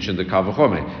had mentioned the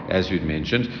kavachome, as we'd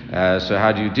mentioned. So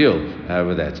how do you deal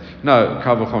with that? No,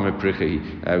 kavachome prichi,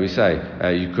 we say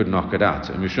you could knock it out.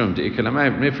 Mishum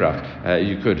de'ikalamay mifrach,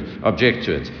 you could object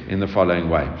to it in the following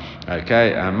way.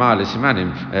 Okay, ma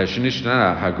simanim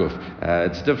shenishna haguf.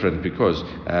 It's different because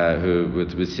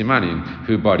with simanim,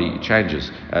 her body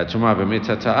changes. Tumah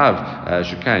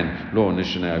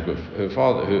Her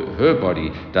father, her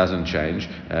body doesn't change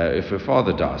if her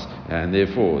father dies, and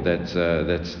therefore that's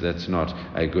not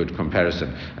a good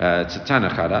comparison.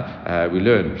 We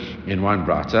learn in one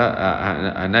brata,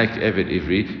 Anek Eved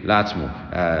Ivri Latzmo.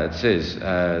 It says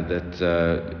that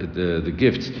the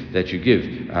gift that you give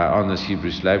on this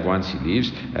Hebrew slave once he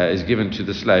leaves is given to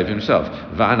the slave himself.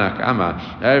 Va'anak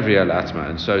Ama Evriya Latzma,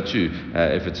 and so too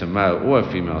if it's a male or a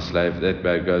female slave, that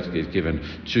both get given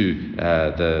to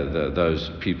those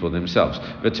people themselves.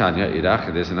 V'tanya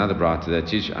Irach, there's another brata that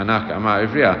teaches Anak Ama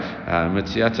Evriya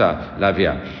Metziata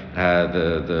Lavia,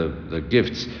 the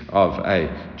gifts of a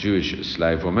Jewish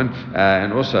slave woman,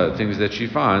 and also things that she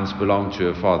finds belong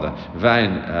to her father.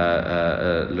 Vain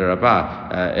l'rabah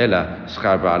ela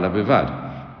schar ba'ala bivad.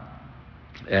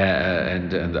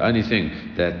 And the only thing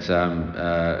that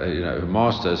her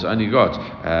master has only got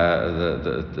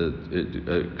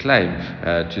the claim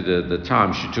to the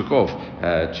time she took off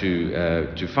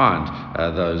to find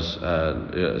those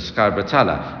skar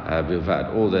batala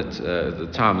bilvad, all that the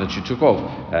time that she took off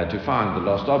to find the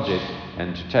lost object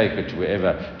and to take it to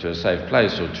wherever, to a safe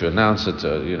place, or to announce it,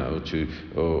 or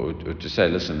to say,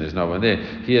 listen, there's no one there.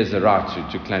 He has the right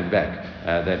to claim back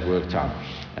that work time.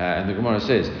 And the Gemara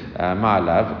says, my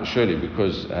love, surely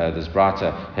because this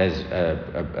brata has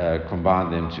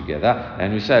combined them together.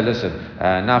 And we say, listen,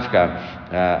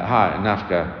 nafka, hi,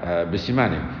 nafka,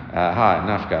 bisimanim, hi,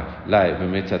 nafka, lay,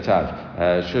 b'metatav.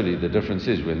 Surely the difference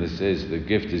is when this says the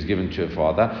gift is given to her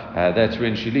father, that's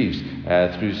when she leaves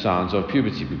through signs of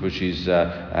puberty, because she's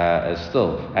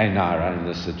still a naira in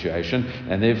this situation,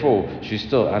 and therefore she's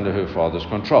still under her father's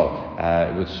control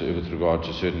with regard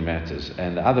to certain matters.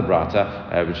 And the other brata,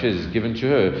 which is given to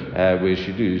her where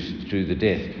she leaves through the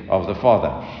death of the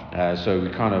father. So we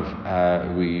kind of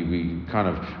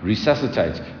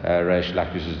resuscitate Reish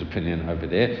Lakish's opinion over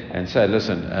there and say,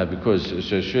 listen, because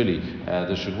so surely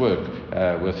this should work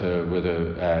with her.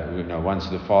 Once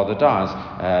the father dies,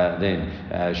 then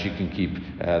she can keep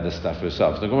the stuff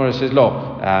herself. The Gemara says,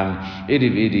 "Lo,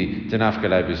 idi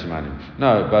tenafkalei b'simanim."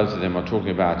 No, both of them are talking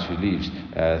about who leaves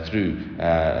through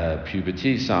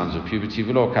puberty, signs of puberty,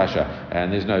 v'lo kasha,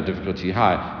 and there's no difficulty.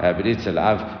 Hi, but it's a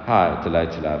love. Hi, delay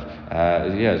to love.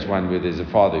 Here's one where there's a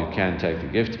father who can take the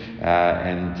gift,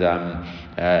 and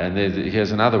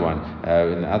here's another one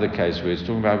in the other case where it's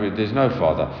talking about where there's no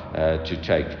father to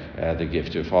take the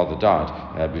gift. Her father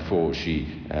died before she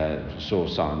saw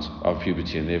signs of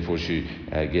puberty, and therefore she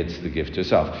gets the gift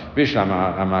herself. We can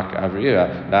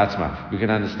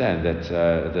understand that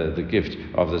the gift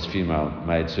of this female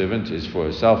maidservant is for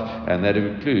herself, and that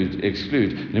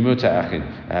exclude limuta achin,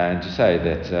 and to say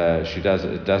that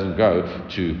it doesn't go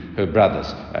to her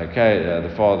brothers. Okay, the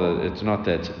father. It's not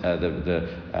that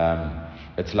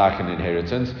it's like an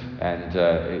inheritance, and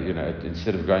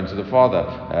instead of going to the father,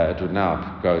 it would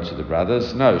now go to the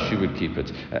brothers. No, she would keep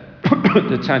it.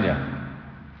 The Tanya,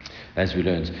 as we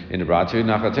learned in the Brata,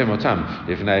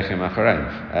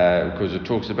 because it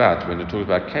talks about, when it talks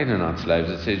about Canaanite slaves,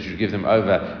 it says you give them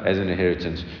over as an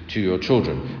inheritance to your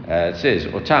children. It says,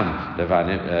 Otam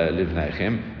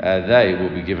livnechem, they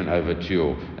will be given over to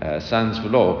your sons for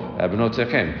law, but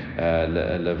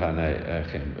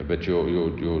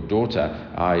your daughter,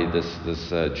 i.e. this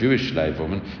Jewish slave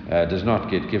woman, does not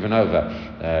get given over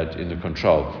in the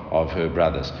control of her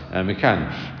brothers. Mikan,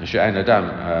 she'ein adam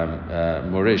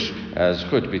morish as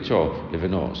chut bitor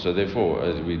levenor. So therefore,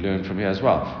 we learn from here as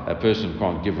well, a person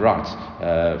can't give rights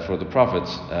for the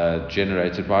profits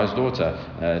generated by his daughter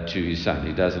to his son.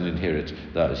 He doesn't inherit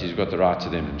those. He's got the right to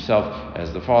them himself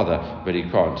as the father, but he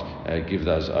can't give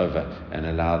those over and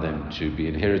allow them to be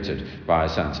inherited by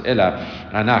his sons. Ella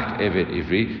anak eved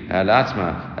ivri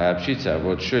latzma pshita.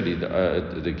 Well, surely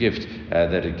the gift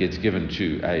that it gets given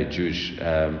to a Jewish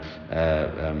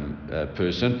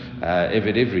person,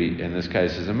 eved ivri in this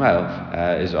case is a male,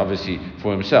 is obviously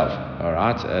for himself. All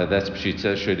right, that's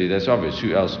pshita. Surely that's obvious.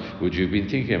 Who else would you have been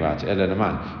thinking about? Ela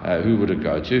naman. Who would it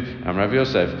go to? Rav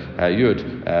Yosef Yud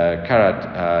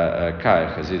Karat Kai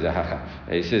Chazida Hacha.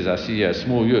 He says, I see a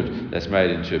small yud that's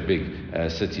made into a big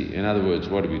city. In other words,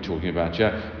 what are we talking about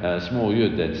here? Small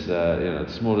yud that's the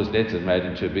smallest letter made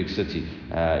into a big city.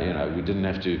 We didn't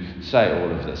have to say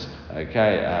all of this.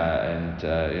 Okay,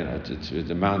 it's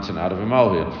a mountain out of a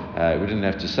molehill. We didn't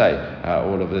have to say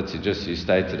all of it. He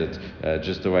stated it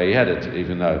just the way he had it,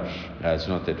 even though it's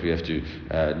not that we have to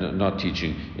not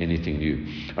teaching anything new.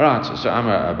 All right, so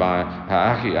Amar Abai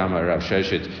Ha'achi Amar Rav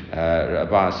Sheshet.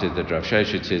 Abai said that Rav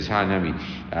Sheshet says, "Hi Nami,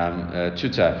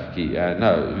 Tuta."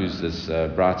 No, who's this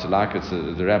brighter like? It's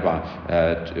the rabbi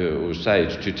or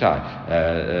sage Tutai.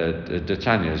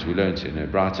 Tanya, as we learned in a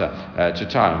brighter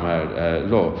Tutai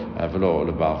law.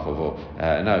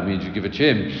 No, it means you give it to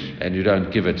him and you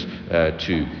don't give it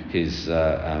to his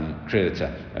creditor.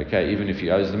 Okay, even if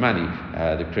he owes the money,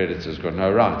 the creditor's got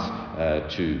no right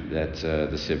to that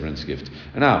the severance gift.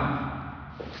 And now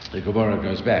the Gemara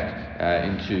goes back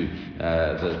into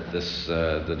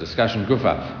the discussion.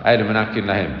 Gufa,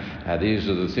 these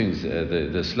are the things,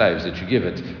 the slaves that you give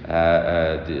it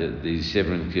the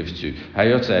severance gifts to.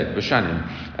 Hayotze b'shanim,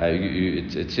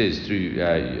 it says through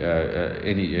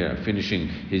any finishing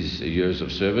his years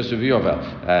of service of Yovel,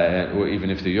 or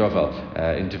even if the Yovel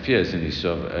interferes in these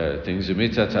things,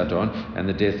 and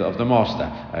the death of the master.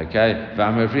 Okay,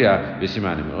 v'amevriya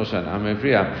b'simanim. Also an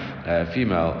amevriya,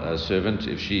 female servant,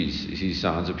 if she sees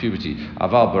signs of puberty.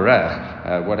 Aval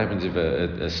barach, what happens if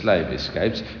a slave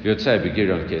escapes? Yotzei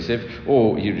begirion kesef,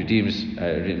 or he redeems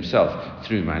himself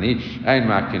through money. Ein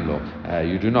makin lo,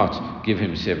 you do not give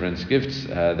him severance gifts.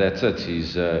 That's it.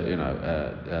 He's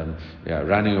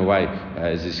running away,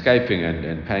 is escaping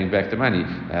and paying back the money.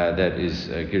 That is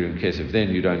girion kesef. Then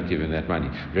you don't give him that money.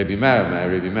 Rabbi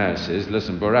Meir says,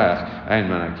 listen, barach ein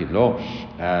makin lo.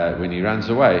 When he runs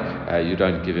away, you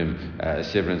don't give him a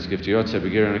severance gift. Yotzei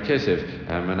begirion kesef.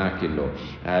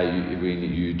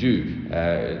 When you do,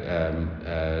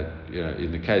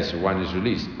 in the case of one is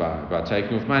released by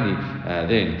taking off money,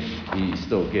 then he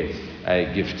still gets a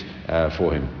gift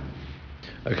for him.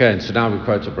 Okay, and so now we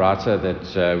quote a brata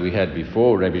that we had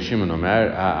before, Rabbi Shimon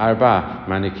Omer, Arba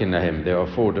Manikin Lahim. There are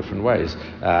 4 different ways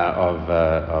of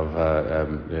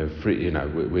free,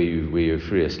 where you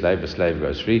free a slave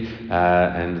goes free,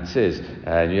 and it says,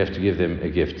 and you have to give them a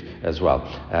gift as well.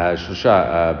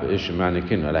 Shusha B'ish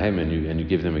Manikin Lahim, and you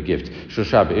give them a gift.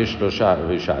 Shusha B'ish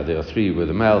Shusha. There are 3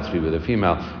 with a male, 3 with a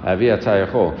female. Via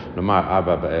Tayachol, Lomar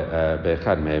Arba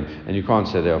Be'echad Mehem, and you can't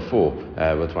say there are 4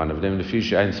 with one of them. The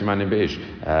future Ein Simanim B'ish.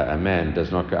 A man does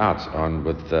not go out on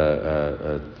with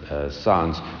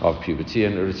signs of puberty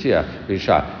and ritia,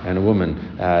 and a woman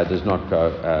does not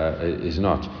go, is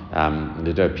not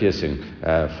the dough piercing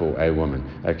for a woman.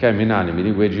 Okay, minani,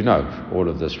 meaning where do you know all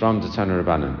of this from? The Tana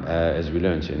Rabbanan, as we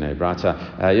learned in a brata.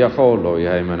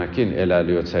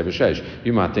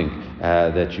 You might think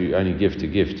that you only give a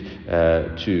gift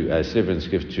to a severance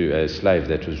gift to a slave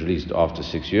that was released after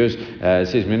 6 years. It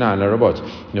says minan larabot.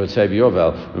 You would say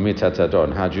yovel umitatadon.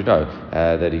 How do you know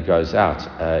that he goes out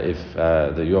if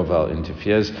the yovel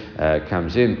interferes,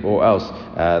 comes in, or else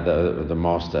the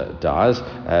master dies?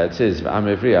 It says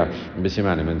v'amevriya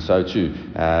b'simanim, and so too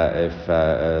if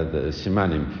the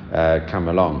simanim come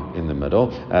along in the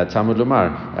middle. Talmud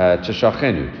Lomar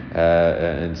teshachenu,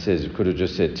 and it says it could have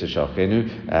just said teshachenu,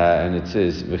 and it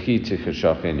says v'chi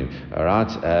teshachenu. All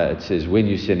right, it says when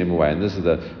you send him away, and this is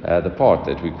the part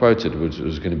that we quoted, which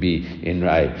was going to be in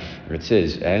Ray. It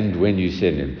says, and when you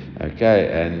send him,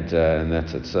 okay, and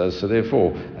that's it. So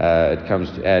therefore, it comes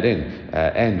to add in,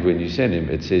 and when you send him,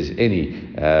 it says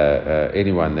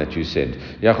anyone that you send.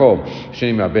 Yaakov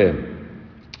Sheni Mabeh.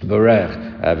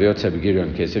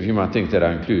 If you might think that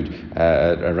I include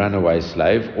a runaway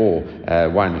slave or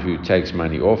one who takes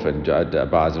money off and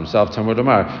buys himself,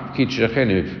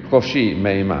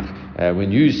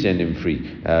 when you send him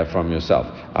free from yourself,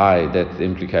 that the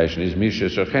implication is the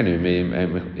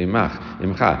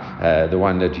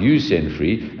one that you send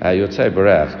free,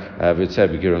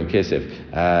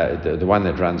 the one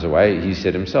that runs away, he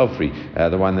set himself free.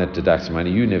 The one that deducts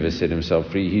money, you never set himself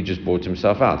free, he just bought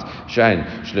himself out.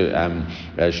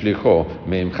 Shlicho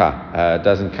meimcha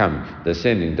doesn't come, the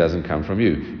sending doesn't come from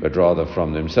you, but rather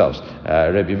from themselves.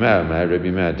 Rabbi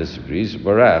Meir disagrees. If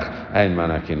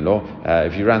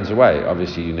he runs away,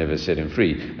 obviously you never set him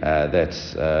free.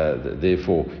 That's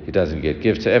therefore he doesn't get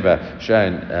gift ever.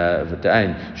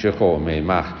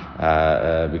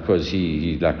 Because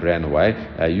he like ran away,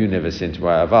 you never sent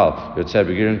away aval.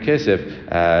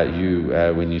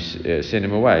 When you send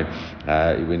him away,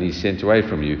 when he's sent away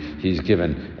from you, he's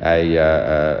given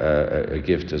a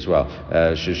gift as well.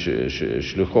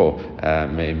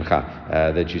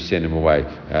 That you send him away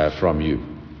from you.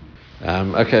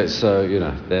 Okay, so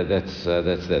that's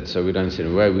that. So we don't send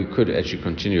him away. We could actually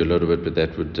continue a little bit, but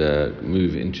that would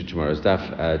move into tomorrow's daf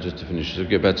just to finish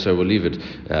sugya. But so we'll leave it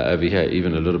over here,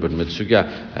 even a little bit mid sugya.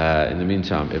 In the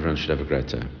meantime, everyone should have a great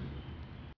day.